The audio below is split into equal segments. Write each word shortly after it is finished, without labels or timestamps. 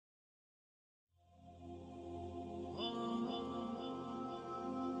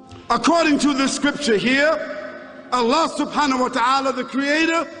According to the scripture here, Allah subhanahu wa ta'ala, the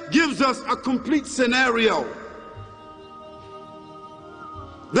creator, gives us a complete scenario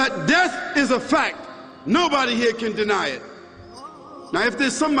that death is a fact. Nobody here can deny it. Now, if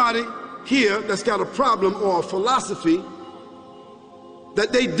there's somebody here that's got a problem or a philosophy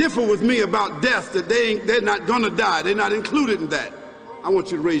that they differ with me about death, that they're not gonna die, they're not included in that, I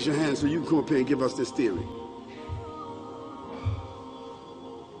want you to raise your hand so you can come up here and give us this theory.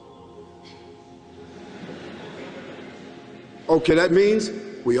 Okay, that means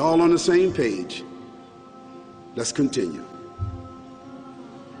we all on the same page. Let's continue.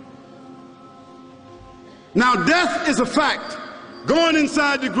 Now, death is a fact. Going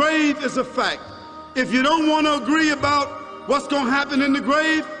inside the grave is a fact. If you don't want to agree about what's going to happen in the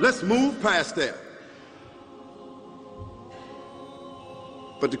grave, let's move past that.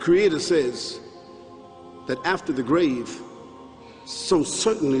 But the Creator says that after the grave, so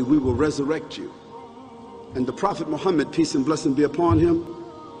certainly we will resurrect you. And the Prophet Muhammad, peace and blessing be upon him,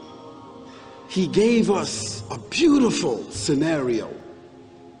 he gave us a beautiful scenario.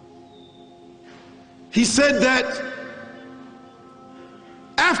 He said that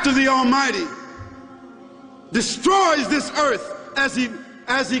after the Almighty destroys this earth as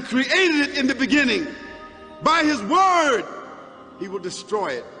he created it in the beginning, by his word, he will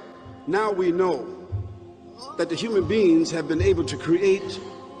destroy it. Now we know that the human beings have been able to create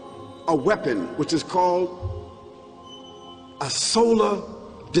a weapon which is called a solar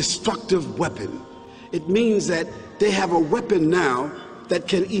destructive weapon. It means that they have a weapon now that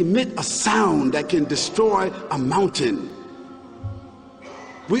can emit a sound that can destroy a mountain.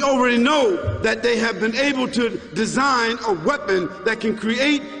 We already know that they have been able to design a weapon that can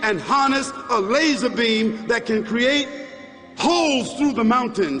create and harness a laser beam that can create holes through the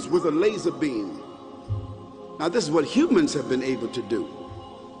mountains with a laser beam. Now, this is what humans have been able to do.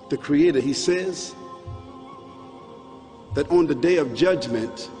 The Creator, he says that on the day of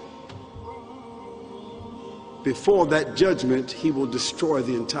judgment, before that judgment, he will destroy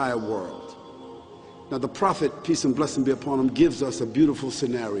the entire world. Now, the Prophet, peace and blessing be upon him, gives us a beautiful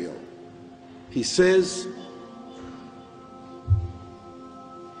scenario. He says,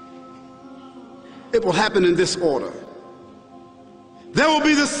 it will happen in this order. There will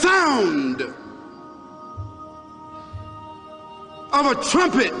be the sound of a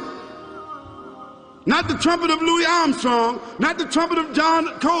trumpet. Not the trumpet of Louis Armstrong, not the trumpet of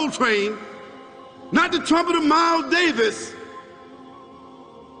John Coltrane, not the trumpet of Miles Davis,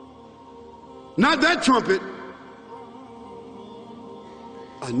 not that trumpet.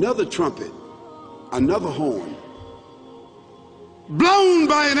 Another trumpet, another horn, blown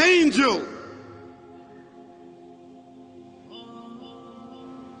by an angel,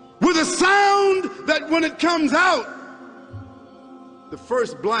 with a sound that when it comes out, the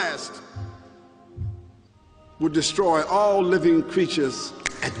first blast would destroy all living creatures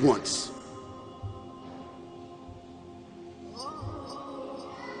at once.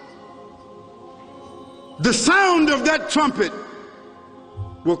 The sound of that trumpet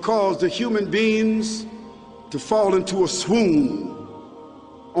will cause the human beings to fall into a swoon,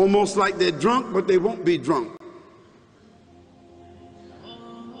 almost like they're drunk, but they won't be drunk.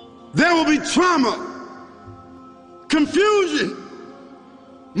 There will be trauma, confusion.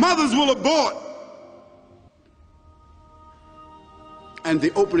 Mothers will abort. And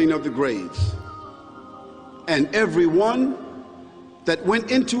the opening of the graves. And everyone that went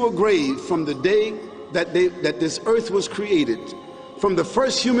into a grave from the day that this earth was created, from the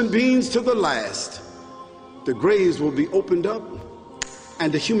first human beings to the last, the graves will be opened up,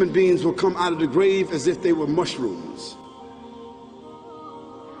 and the human beings will come out of the grave as if they were mushrooms.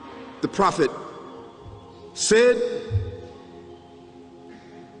 The Prophet said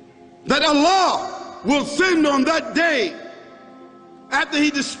that Allah will send on that day, after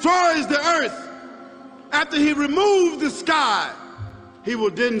he destroys the earth, after he removes the sky, he will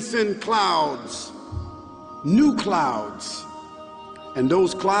then send clouds, new clouds, and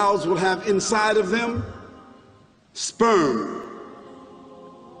those clouds will have inside of them sperm.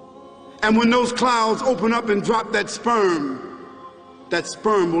 And when those clouds open up and drop that sperm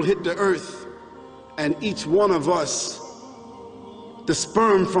will hit the earth, and each one of us, the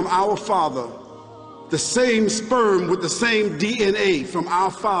sperm from our father, the same sperm with the same DNA from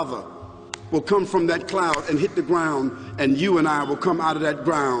our father, will come from that cloud and hit the ground, and you and I will come out of that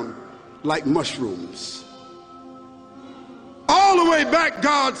ground like mushrooms. All the way back,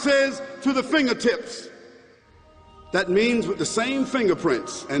 God says, to the fingertips. That means with the same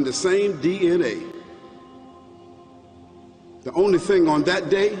fingerprints and the same DNA. The only thing on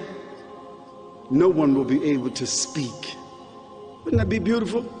that day, no one will be able to speak. Wouldn't that be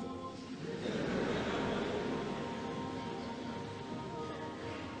beautiful?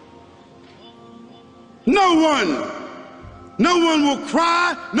 No one will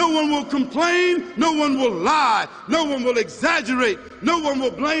cry, no one will complain, no one will lie, no one will exaggerate, no one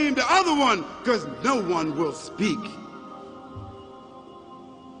will blame the other one, because no one will speak.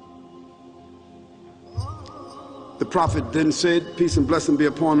 The Prophet then said, peace and blessing be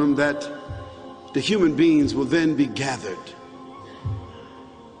upon him, that the human beings will then be gathered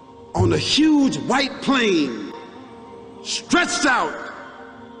on a huge white plain, stretched out.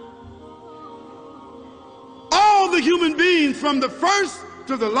 All the human beings from the first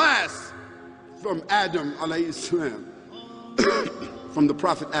to the last, from Adam alayhi salam, from the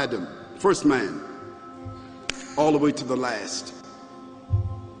Prophet Adam, first man, all the way to the last.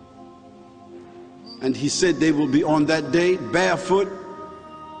 And he said they will be on that day barefoot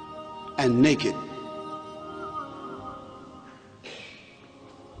and naked.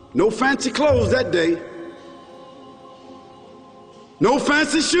 No fancy clothes that day. No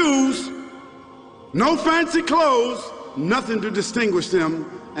fancy shoes. No fancy clothes. Nothing to distinguish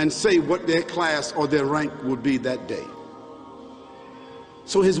them and say what their class or their rank would be that day.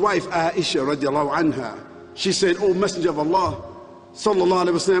 So his wife Aisha radiallahu anha, she said, "O Messenger of Allah, sallallahu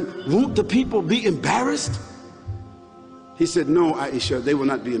alaihi wasallam, won't the people be embarrassed?" He said, "No, Aisha, they will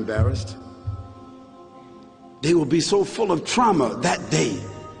not be embarrassed. They will be so full of trauma that day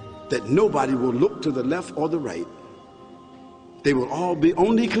that nobody will look to the left or the right. They will all be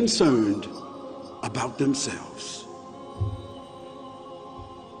only concerned about themselves."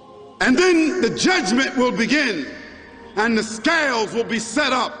 And then the judgment will begin, and the scales will be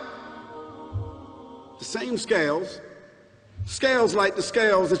set up. The same scales like the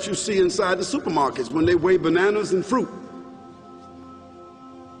scales that you see inside the supermarkets when they weigh bananas and fruit.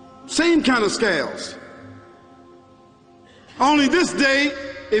 Same kind of scales. Only this day,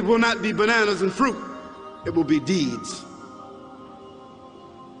 it will not be bananas and fruit. It will be deeds.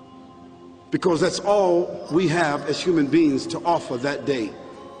 Because that's all we have as human beings to offer that day.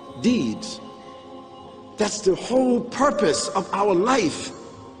 Deeds. That's the whole purpose of our life.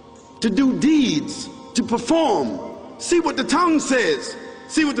 To do deeds, to perform. See what the tongue says.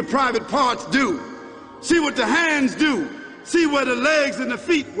 See what the private parts do. See what the hands do. See where the legs and the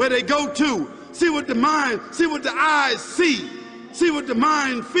feet, where they go to. See what the mind, see what the eyes see. See what the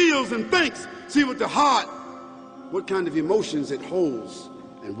mind feels and thinks. See what the heart, what kind of emotions it holds.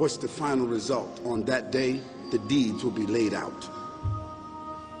 And what's the final result? On that day, the deeds will be laid out.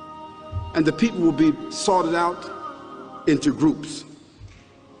 And the people will be sorted out into groups.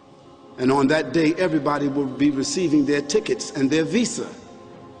 And on that day, everybody will be receiving their tickets and their visa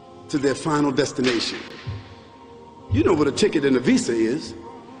to their final destination. You know what a ticket and a visa is.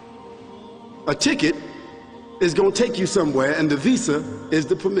 A ticket is going to take you somewhere, and the visa is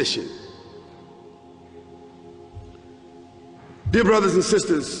the permission. Dear brothers and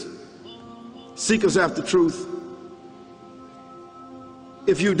sisters, seekers after truth,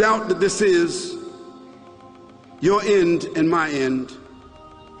 if you doubt that this is your end and my end,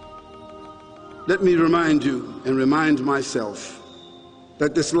 let me remind you and remind myself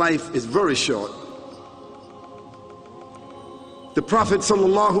that this life is very short. The Prophet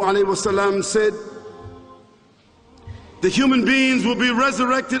ﷺ said, the human beings will be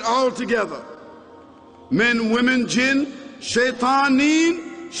resurrected all together. Men, women, jinn,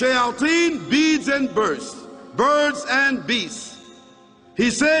 shaitaneen, shayateen, beads and birds and beasts. He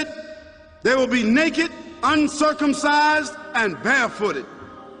said, they will be naked, uncircumcised, and barefooted.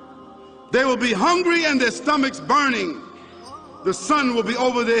 They will be hungry and their stomachs burning. The sun will be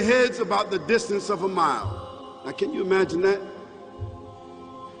over their heads about the distance of a mile. Now, can you imagine that?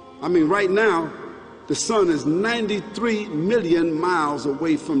 I mean, right now, the sun is 93 million miles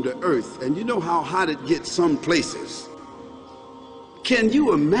away from the earth, and you know how hot it gets some places. Can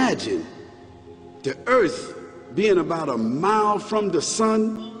you imagine the earth being about a mile from the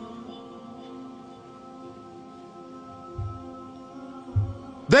sun?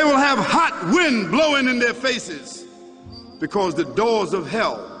 They will have hot wind blowing in their faces because the doors of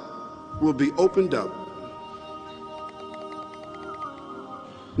hell will be opened up.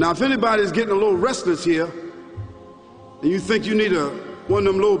 Now, if anybody's getting a little restless here, and you think you need one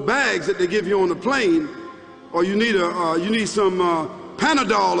of them little bags that they give you on the plane, or you need some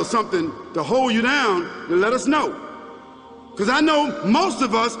Panadol or something to hold you down, then let us know. Because I know most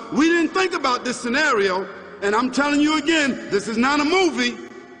of us, we didn't think about this scenario, and I'm telling you again, this is not a movie.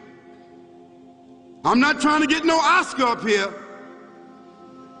 I'm not trying to get no Oscar up here.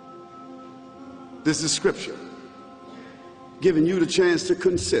 This is scripture, giving you the chance to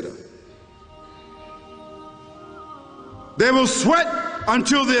consider. They will sweat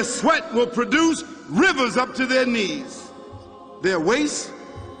until their sweat will produce rivers up to their knees, their waist,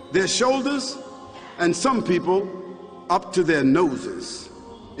 their shoulders, and some people up to their noses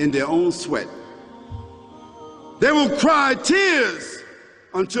in their own sweat. They will cry tears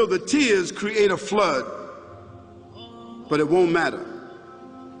until the tears create a flood, but it won't matter.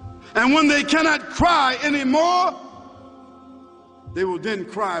 And when they cannot cry anymore, they will then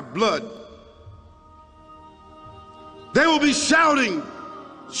cry blood. They will be shouting,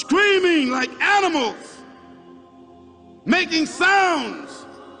 screaming like animals, making sounds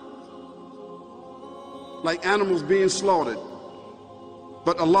like animals being slaughtered.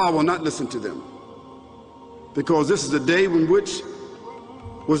 But Allah will not listen to them, because this is the day in which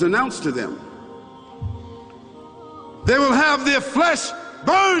was announced to them. They will have their flesh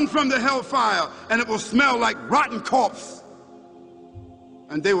burned from the hellfire, and it will smell like rotten corpse.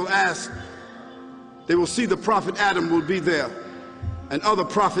 And they will ask, they will see the prophet Adam will be there, and other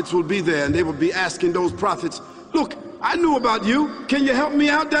prophets will be there, and they will be asking those prophets, look, I knew about you. Can you help me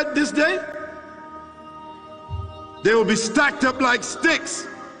out this day? They will be stacked up like sticks,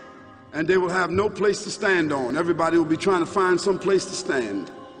 and they will have no place to stand on. Everybody will be trying to find some place to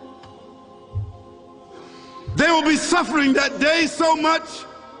stand. They will be suffering that day so much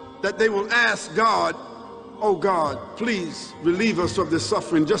that they will ask God, oh God, please relieve us of this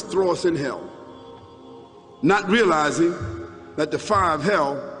suffering, just throw us in hell. Not realizing that the fire of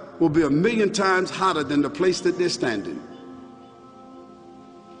hell will be 1,000,000 times hotter than the place that they're standing.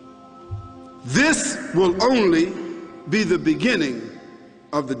 This will only be the beginning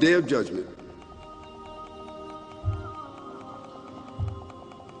of the day of judgment.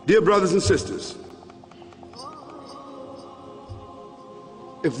 Dear brothers and sisters,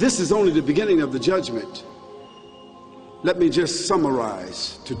 if this is only the beginning of the judgment, let me just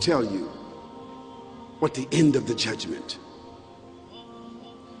summarize to tell you what the end of the judgment.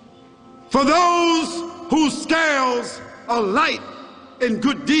 For those whose scales are light in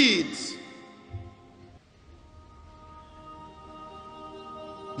good deeds,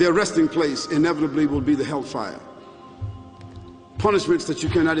 their resting place inevitably will be the hellfire. Punishments that you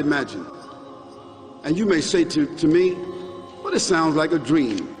cannot imagine. And you may say to me, well, it sounds like a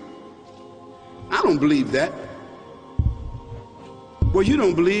dream. I don't believe that. Well, you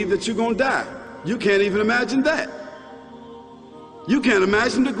don't believe that you're going to die. You can't even imagine that. You can't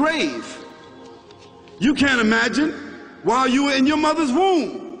imagine the grave. You can't imagine while you were in your mother's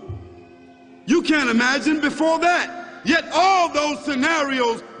womb. You can't imagine before that. Yet all those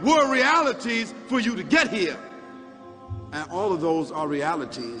scenarios were realities for you to get here. And all of those are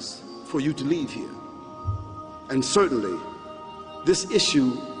realities for you to leave here. And certainly, this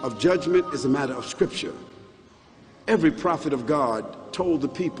issue of judgment is a matter of scripture. Every prophet of God told the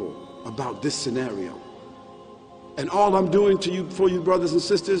people about this scenario. And all I'm doing for you brothers and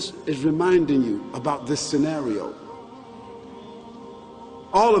sisters is reminding you about this scenario.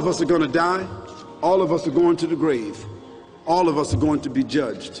 All of us are going to die. All of us are going to the grave. All of us are going to be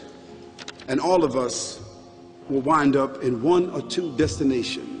judged. And all of us will wind up in one or two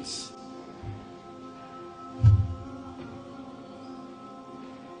destinations.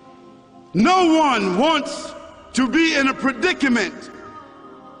 No one wants to be in a predicament.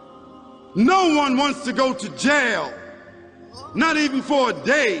 No one wants to go to jail, not even for a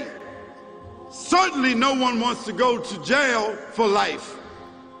day. Certainly no one wants to go to jail for life.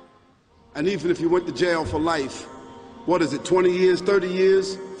 And even if you went to jail for life, what is it, 20 years, 30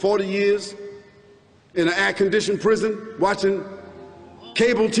 years, 40 years in an air-conditioned prison, watching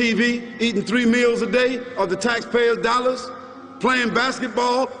cable TV, eating 3 meals a day of the taxpayers' dollars, playing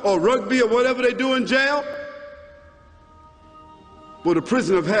basketball or rugby or whatever they do in jail? Well, the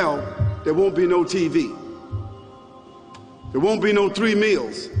prison of hell, there won't be no TV. There won't be no 3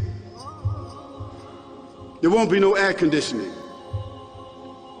 meals. There won't be no air conditioning.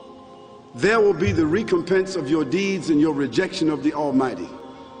 There will be the recompense of your deeds and your rejection of the Almighty.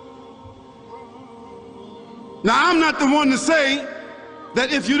 Now, I'm not the one to say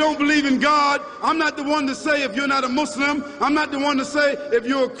that if you don't believe in God, I'm not the one to say if you're not a Muslim, I'm not the one to say if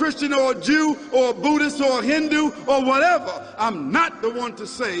you're a Christian or a Jew or a Buddhist or a Hindu or whatever. I'm not the one to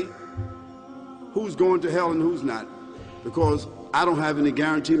say who's going to hell and who's not, because I don't have any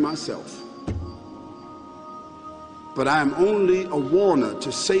guarantee myself. But I am only a warner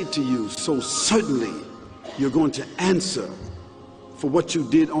to say to you, so certainly you're going to answer for what you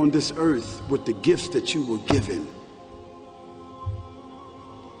did on this earth with the gifts that you were given.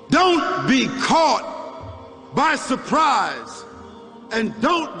 Don't be caught by surprise, and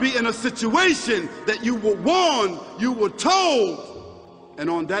don't be in a situation that you were warned, you were told, and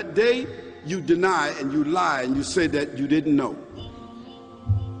on that day you deny and you lie and you say that you didn't know.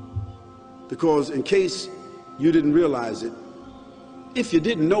 Because in case you didn't realize it, if you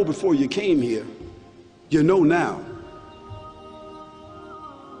didn't know before you came here, You know now.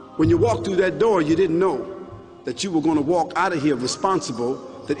 When you walked through that door, you didn't know that you were going to walk out of here responsible,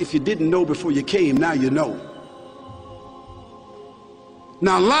 that if you didn't know before you came, now you know.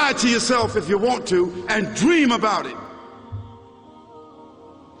 Now lie to yourself if you want to and dream about it.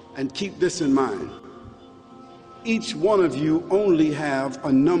 And keep this in mind. Each one of you only have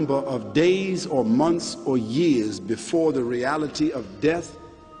a number of days or months or years before the reality of death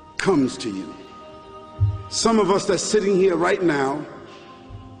comes to you. Some of us that's sitting here right now,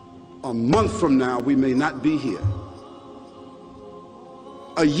 a month from now, we may not be here.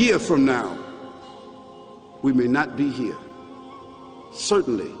 A year from now, we may not be here.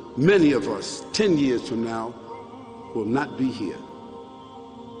 Certainly, many of us, 10 years from now, will not be here.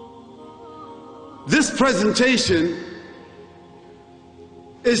 This presentation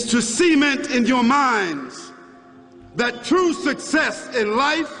is to cement in your minds that true success in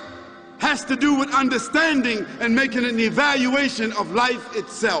life has to do with understanding and making an evaluation of life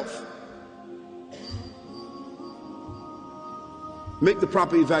itself. Make the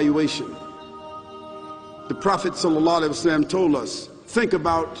proper evaluation. The Prophet ﷺ told us, think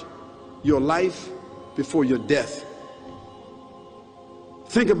about your life before your death.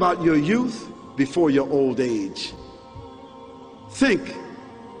 Think about your youth before your old age. Think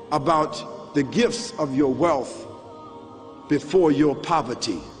about the gifts of your wealth before your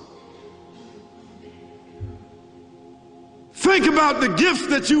poverty. Think about the gifts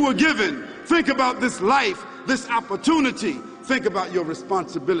that you were given. Think about this life, this opportunity. Think about your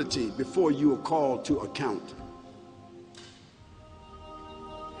responsibility before you are called to account.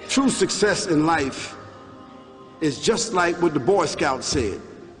 True success in life is just like what the Boy Scouts said.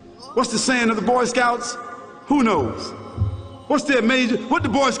 What's the saying of the Boy Scouts? Who knows? What's their major? What the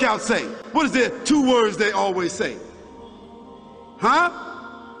Boy Scouts say? What is their 2 words they always say? Huh?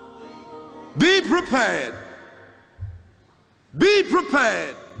 Be prepared. Be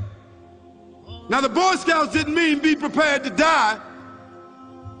prepared. Now the Boy Scouts didn't mean be prepared to die,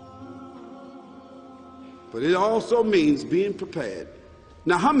 but it also means being prepared.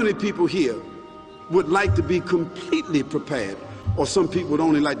 Now how many people here would like to be completely prepared? Or some people would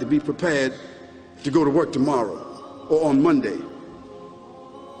only like to be prepared to go to work tomorrow or on Monday.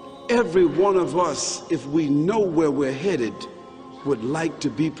 Every one of us, if we know where we're headed, would like to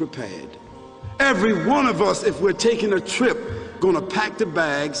be prepared. Every one of us, if we're taking a trip, going to pack the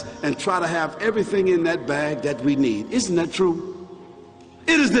bags and try to have everything in that bag that we need. Isn't that true?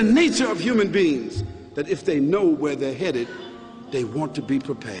 It is the nature of human beings that if they know where they're headed, they want to be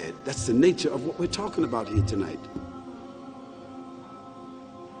prepared. That's the nature of what we're talking about here tonight.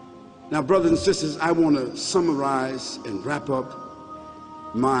 Now, brothers and sisters, I want to summarize and wrap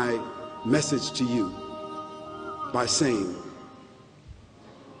up my message to you by saying,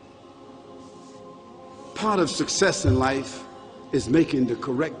 part of success in life is making the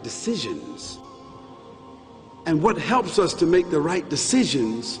correct decisions. And what helps us to make the right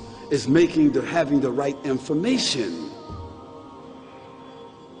decisions is having the right information.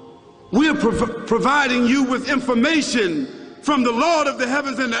 We are providing you with information from the Lord of the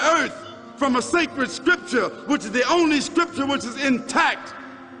heavens and the earth, from a sacred scripture, which is the only scripture which is intact,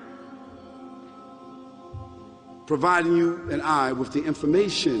 providing you and I with the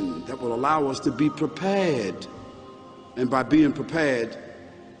information that will allow us to be prepared. And by being prepared,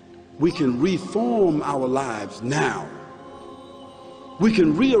 we can reform our lives now. We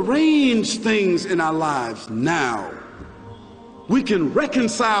can rearrange things in our lives now. We can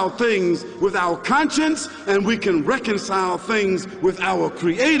reconcile things with our conscience, and we can reconcile things with our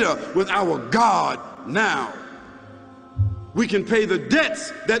Creator, with our God now. We can pay the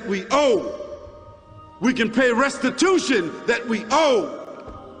debts that we owe. We can pay restitution that we owe.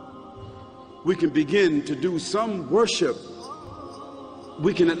 We can begin to do some worship.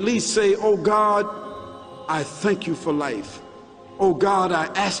 We can at least say, oh God, I thank you for life. Oh God, I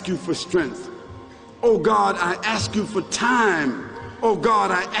ask you for strength. Oh God, I ask you for time. Oh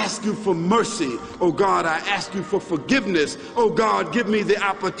God, I ask you for mercy. Oh God, I ask you for forgiveness. Oh God, give me the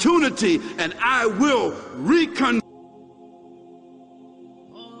opportunity and I will reconcile